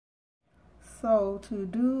So to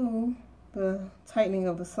do the tightening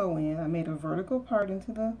of the sew-in, I made a vertical part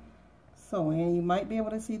into the sew-in. You might be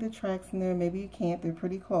able to see the tracks in there, maybe you can't, they're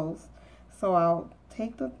pretty close. So I'll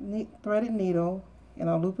take the threaded needle and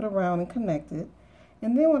I'll loop it around and connect it.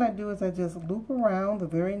 And then what I do is I just loop around the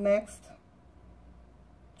very next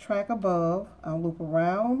track above. I'll loop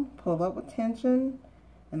around, pull up with tension,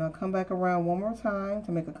 and I'll come back around one more time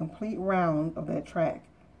to make a complete round of that track.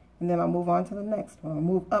 And then I'll move on to the next one. I'll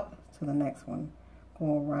move up to the next one.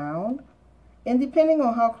 Go around. And depending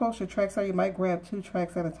on how close your tracks are, you might grab 2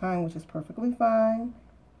 tracks at a time, which is perfectly fine.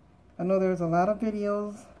 I know there's a lot of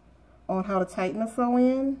videos on how to tighten a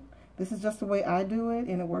sew-in. This is just the way I do it,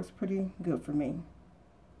 and it works pretty good for me.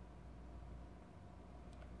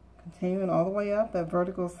 Continuing all the way up that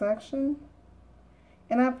vertical section.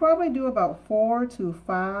 And I probably do about 4 to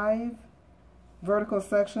 5 vertical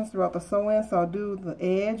sections throughout the sew-in. So I'll do the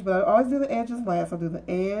edge, but I always do the edges last. I'll do the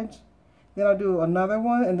edge, then I'll do another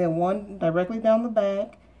one, and then one directly down the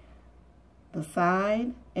back, the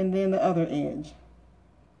side, and then the other edge.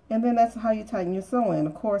 And then that's how you tighten your sew-in.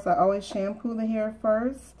 Of course, I always shampoo the hair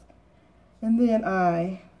first, and then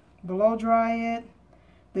I blow dry it.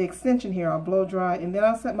 The extension here I'll blow dry, and then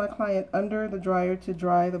I'll set my client under the dryer to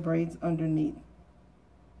dry the braids underneath.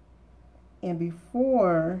 And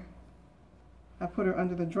before I put her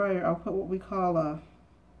under the dryer, I'll put what we call a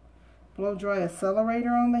blow dry accelerator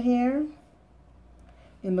on the hair.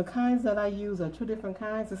 And the kinds that I use are 2 different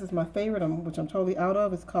kinds. This is my favorite, which I'm totally out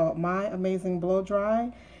of. It's called My Amazing Blow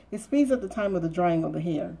Dry. It speeds up the time of the drying of the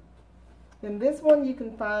hair. And this one you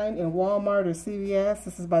can find in Walmart or CVS.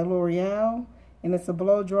 This is by L'Oreal. And it's a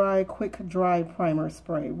blow dry, quick dry primer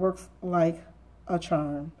spray. It works like a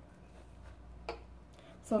charm.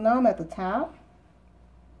 So now I'm at the top.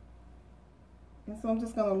 And so I'm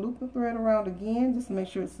just going to loop the thread around again just to make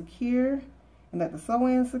sure it's secure and that the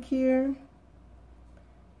sew-in is secure.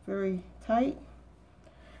 Very tight.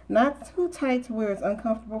 Not too tight to where it's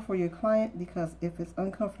uncomfortable for your client, because if it's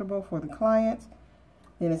uncomfortable for the client,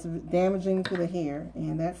 then it's damaging to the hair,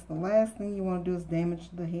 and that's the last thing you want to do is damage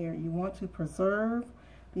the hair. You want to preserve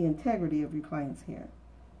the integrity of your client's hair.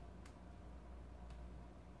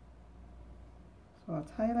 So I'll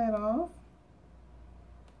tie that off.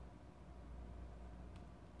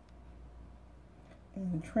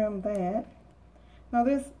 And trim that. Now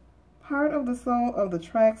this part of the sew of the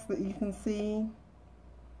tracks that you can see,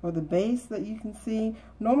 or the base that you can see,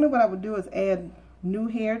 normally what I would do is add new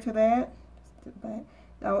hair to that. Back.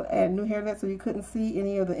 I would add new hair to that so you couldn't see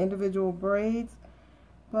any of the individual braids,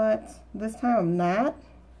 but this time I'm not.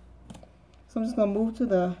 So I'm just going to move to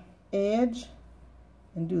the edge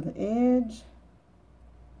and do the edge,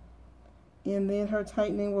 and then her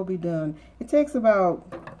tightening will be done. It takes about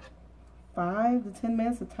 5 to 10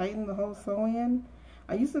 minutes to tighten the whole sew-in.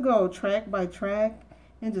 I used to go track by track,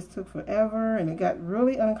 and it just took forever, and it got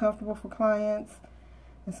really uncomfortable for clients.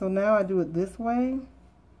 And so now I do it this way.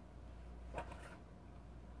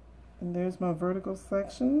 And there's my vertical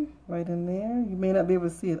section right in there. You may not be able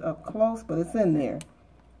to see it up close, but it's in there.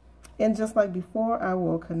 And just like before, I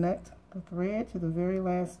will connect the thread to the very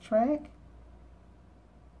last track.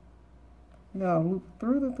 Now I'll loop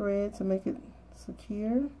through the thread to make it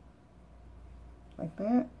secure, like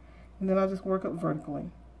that. And then I'll just work up vertically,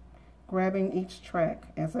 grabbing each track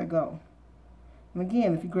as I go. And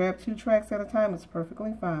again, if you grab 2 tracks at a time, it's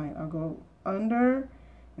perfectly fine. I'll go under,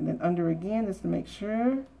 and then under again just to make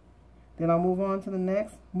sure. Then I'll move on to the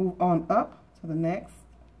next, move on up to the next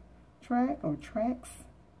track or tracks.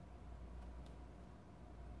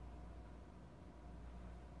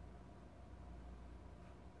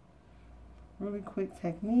 Really quick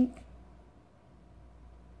technique.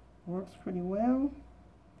 Works pretty well.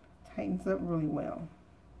 Tightens up really well.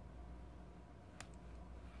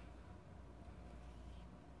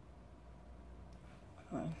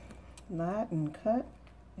 Knot and cut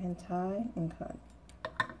and tie and cut.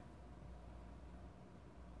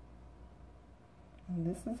 And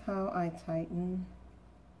this is how I tighten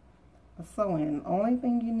a sew-in. Only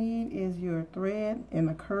thing you need is your thread and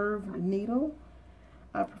a curved needle.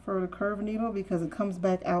 I prefer the curved needle because it comes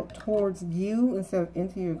back out towards you instead of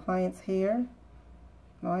into your client's hair.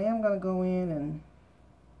 Now I am going to go in and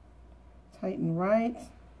tighten right,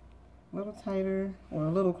 a little tighter or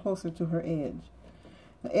a little closer to her edge.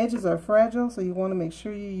 The edges are fragile, so you want to make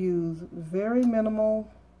sure you use very minimal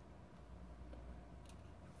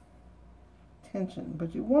tension.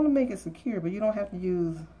 But you want to make it secure, but you don't have to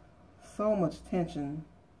use so much tension.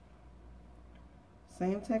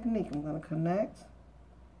 Same technique. I'm going to connect,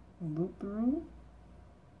 loop through.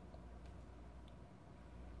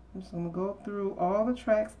 I'm just going to go through all the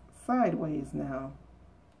tracks sideways now.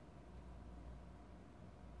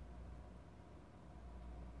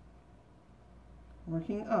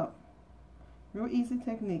 working up. Real easy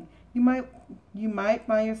technique. You might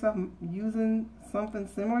find yourself using something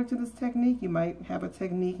similar to this technique. You might have a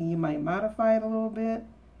technique and you might modify it a little bit.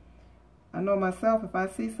 I know myself, if I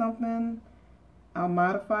see something, I'll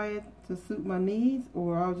modify it to suit my needs,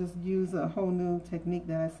 or I'll just use a whole new technique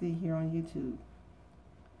that I see here on YouTube.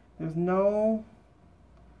 There's no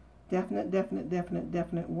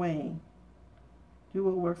definite way. Do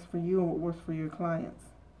what works for you and what works for your clients.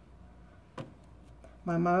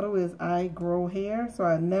 My motto is I grow hair, so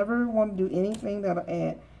I never want to do anything that'll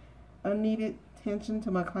add unneeded tension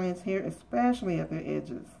to my client's hair, especially at their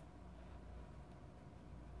edges.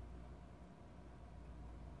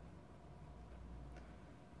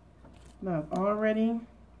 Now,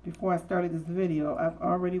 before I started this video, I've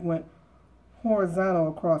already went horizontal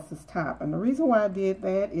across this top. And the reason why I did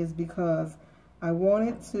that is because I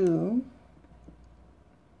wanted to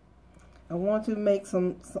make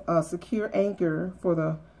some secure anchor for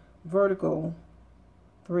the vertical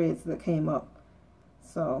threads that came up.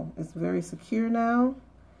 So it's very secure now.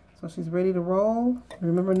 So she's ready to roll.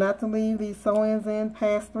 Remember not to leave these sew-ins in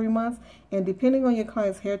past 3 months. And depending on your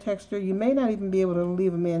client's hair texture, you may not even be able to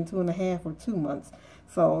leave them in 2.5 or 2 months.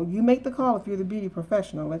 So you make the call if you're the beauty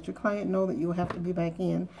professional. Let your client know that you'll have to be back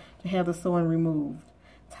in to have the sew-in removed.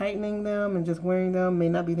 Tightening them and just wearing them may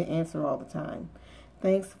not be the answer all the time.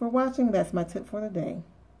 Thanks for watching. That's my tip for the day.